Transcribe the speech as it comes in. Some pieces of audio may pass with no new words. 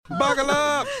Buckle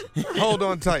up. Hold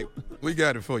on tight. We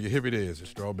got it for you. Here it is, a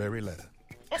strawberry letter.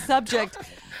 Subject,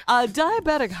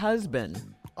 diabetic husband.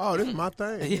 Oh, this is my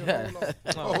thing. Yeah.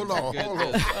 Hold on.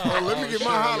 Let me get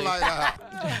my highlight out.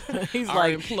 He's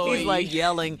like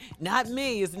yelling, "Not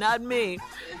me! It's not me!"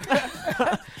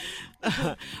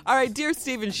 All right, dear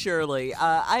Stephen Shirley,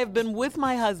 I have been with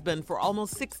my husband for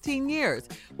almost 16 years.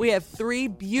 We have 3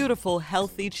 beautiful,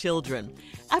 healthy children.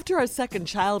 After our second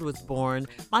child was born,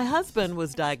 my husband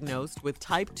was diagnosed with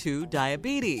type 2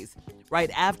 diabetes.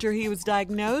 Right after he was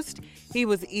diagnosed, he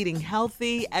was eating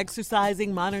healthy,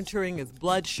 exercising, monitoring his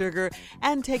blood sugar,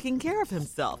 and taking care of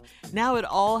himself. Now it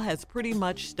all has pretty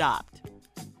much stopped.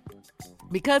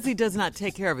 Because he does not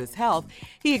take care of his health,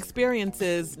 he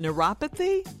experiences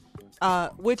neuropathy,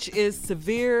 which is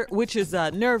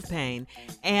nerve pain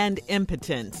and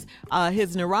impotence.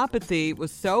 His neuropathy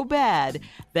was so bad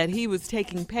that he was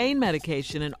taking pain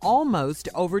medication and almost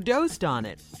overdosed on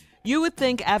it. You would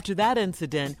think after that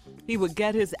incident, he would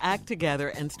get his act together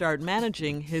and start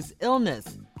managing his illness.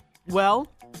 Well,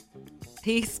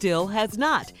 he still has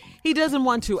not. He doesn't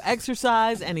want to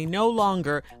exercise and he no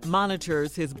longer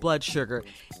monitors his blood sugar.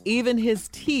 Even his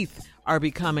teeth are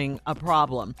becoming a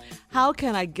problem. How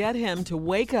can I get him to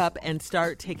wake up and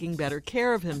start taking better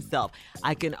care of himself?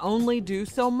 I can only do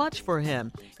so much for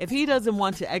him. If he doesn't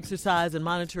want to exercise and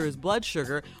monitor his blood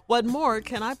sugar, what more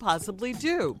can I possibly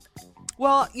do?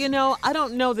 Well, I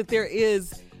don't know that there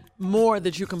is more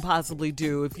that you can possibly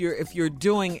do if you're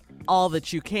doing all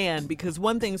that you can, because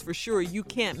one thing's for sure, you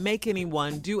can't make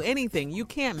anyone do anything. You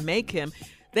can't make him.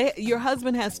 Your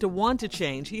husband has to want to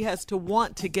change. He has to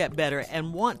want to get better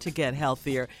and want to get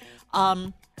healthier.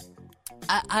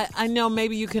 I know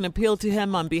maybe you can appeal to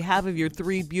him on behalf of your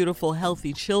 3 beautiful,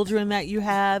 healthy children that you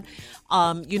have.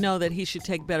 That he should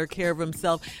take better care of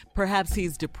himself. Perhaps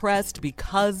he's depressed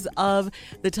because of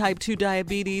the type 2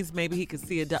 diabetes. Maybe he could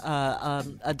see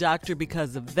a doctor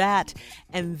because of that.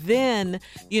 And then,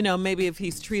 maybe if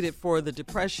he's treated for the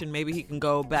depression, maybe he can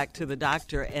go back to the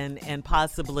doctor and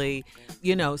possibly,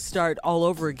 start all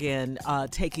over again,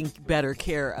 taking better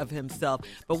care of himself.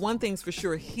 But one thing's for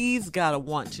sure, he's got to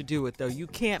want to do it, though. You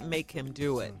can't make him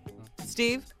do it.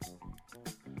 Steve?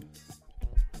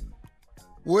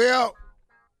 Well,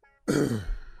 the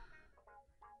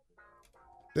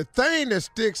thing that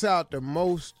sticks out the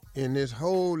most in this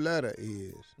whole letter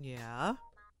is, yeah,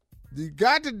 you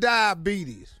got the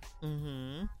diabetes.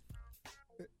 Mm-hmm.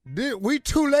 We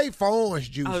too late for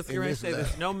orange juice. I was going to say letter.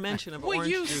 there's no mention of orange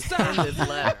juice in this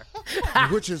letter,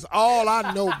 which is all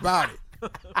I know about it.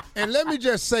 And let me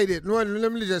just say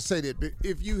that.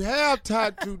 If you have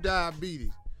type 2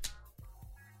 diabetes,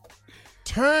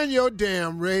 turn your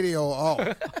damn radio off.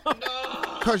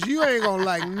 Because you ain't going to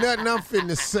like nothing I'm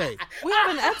finna say. We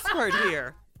have an expert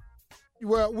here.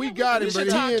 Well, we got him,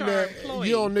 but he in there.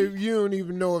 You don't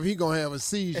even know if he going to have a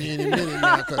seizure any minute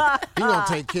now, because he going to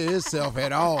take care of himself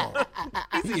at all.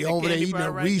 He over there eating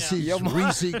a Reese's your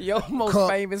most cup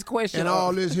famous question. And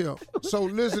all this here. So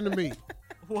listen to me.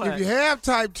 What? If you have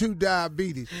type 2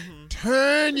 diabetes,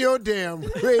 turn your damn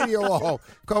radio off.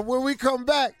 Because when we come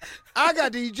back, I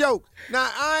got these jokes. Now,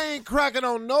 I ain't cracking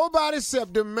on nobody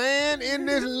except the man in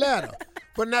this letter.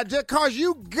 But now, just because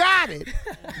you got it,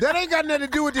 that ain't got nothing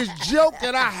to do with this joke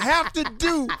that I have to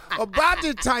do about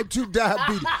this type 2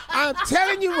 diabetes. I'm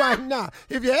telling you right now,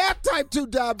 if you have type 2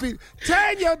 diabetes,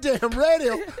 turn your damn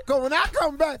radio, because when I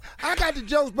come back, I got the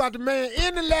jokes about the man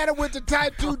in the letter with the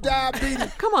type 2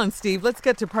 diabetes. Come on, Steve. Let's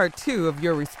get to part 2 of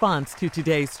your response to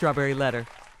today's strawberry letter.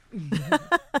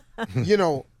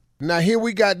 Now here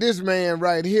we got this man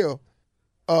right here.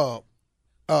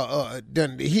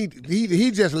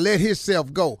 He just let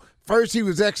himself go. First he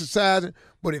was exercising,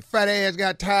 but his fat ass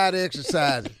got tired of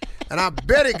exercising. And I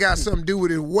bet it got something to do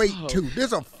with his weight, too.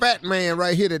 This a fat man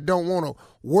right here that don't want to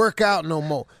work out no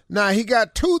more. Now, he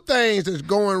got 2 things that's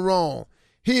going wrong.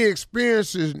 He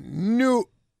experiences neuropathy.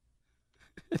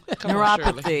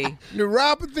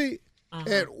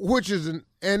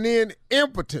 And then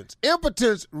impotence.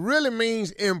 Impotence really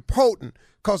means impotent,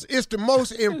 because it's the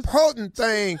most important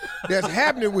thing that's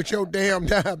happening with your damn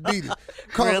diabetes.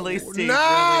 Really, Steve?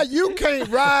 Nah, really? You can't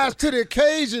rise to the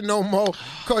occasion no more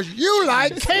because you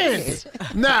like candy.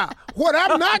 Now, what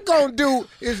I'm not going to do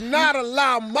is not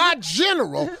allow my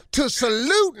general to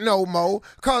salute no more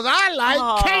because I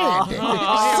like candy.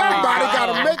 Somebody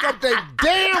got to make up their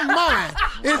damn mind.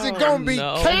 Is it going to be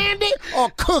candy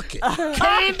or cookie?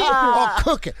 Candy or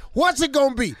cookie? What's it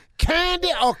going to be? Candy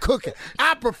or cookie?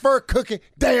 I prefer cookie,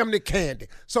 damn the candy.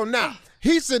 So now,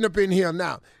 he's sitting up in here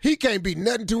now. He can't be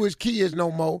nothing to his kids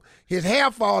no more. His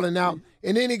hair falling out.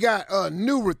 And then he got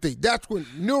neuropathy. That's when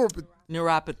neuropathy.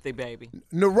 Neuropathy, baby.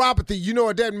 Neuropathy, you know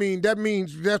what that means? That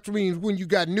means when you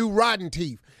got new rotten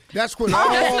teeth. That's when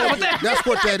that's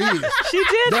what that is. She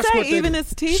did say even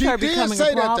his teeth are becoming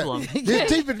a problem. His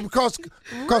teeth is because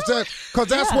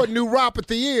that's what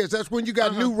neuropathy is. That's when you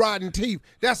got new rotten teeth.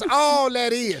 That's all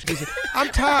that is. I'm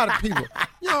tired of people.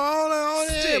 You know,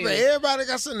 everybody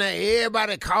got something there.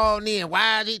 Everybody calling in.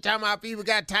 Why is he talking about people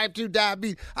got type 2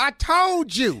 diabetes? I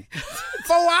told you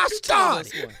before I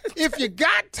started. If you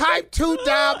got type 2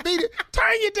 diabetes,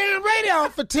 turn your damn radio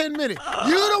off for 10 minutes.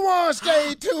 You the one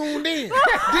stay tuned in.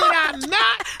 Did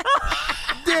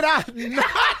I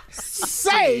not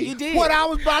say what I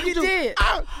was about to do?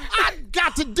 I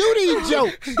got to do these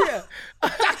jokes. Yeah.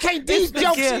 I can't. These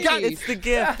jokes got. It's the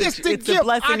gift. It's the gift. A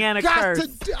blessing and a curse.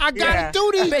 I got to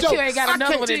do these jokes. Bet you ain't got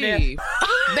another one in there. You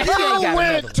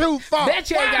went too far.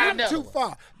 Bet you ain't got another too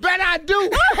far. Bet I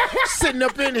do. Sitting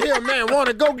up in here, man, want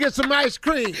to go get some ice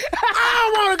cream.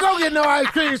 I don't want to go get no ice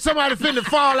cream. Somebody finna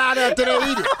fall out after they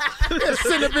eat it. Just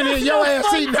sitting up in here, your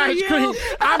ass eating ice cream.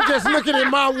 I'm just looking at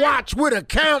my watch with a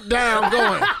countdown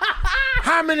going.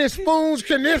 How many spoons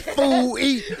can this fool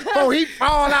eat before he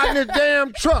fall out in this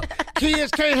damn truck?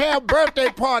 Kids can't have birthday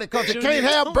party because they can't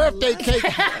have birthday cake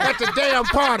at the damn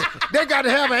party. They got to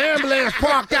have an ambulance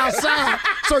parked outside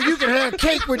so you can have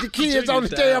cake with the kids on the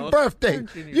damn birthday.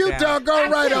 You doggone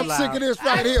right, I'm sick of this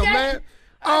right here, man.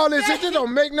 All this shit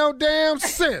don't make no damn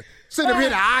sense. Sit up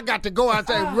here, I got to go out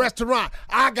to a restaurant.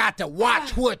 I got to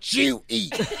watch what you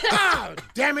eat. Oh,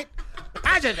 damn it.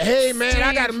 Hey, man, Steve,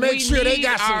 I got to make sure they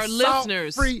got some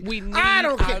salt-free. I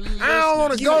don't care. I don't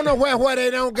want to go nowhere where they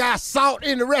don't got salt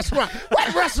in the restaurant.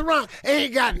 What restaurant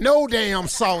ain't got no damn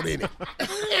salt in it?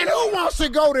 And who wants to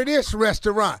go to this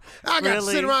restaurant? I got to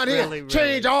sit around here,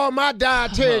 change all my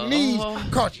dietary needs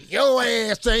because your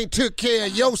ass ain't took care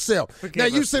of yourself. Now,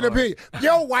 you sit up here.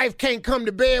 Your wife can't come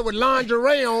to bed with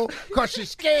lingerie on because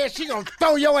she's scared she going to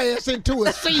throw your ass into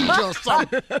a seizure or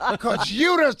something because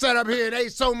you done sat up here and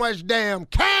ate so much damn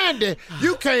candy,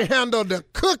 you can't handle the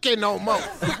cooking no more. All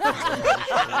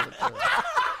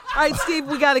right, Steve,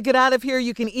 we got to get out of here.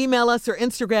 You can email us or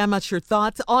Instagram us your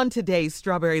thoughts on today's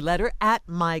Strawberry Letter at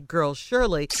My Girl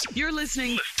Shirley. You're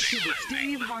listening to the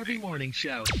Steve Harvey Morning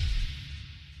Show.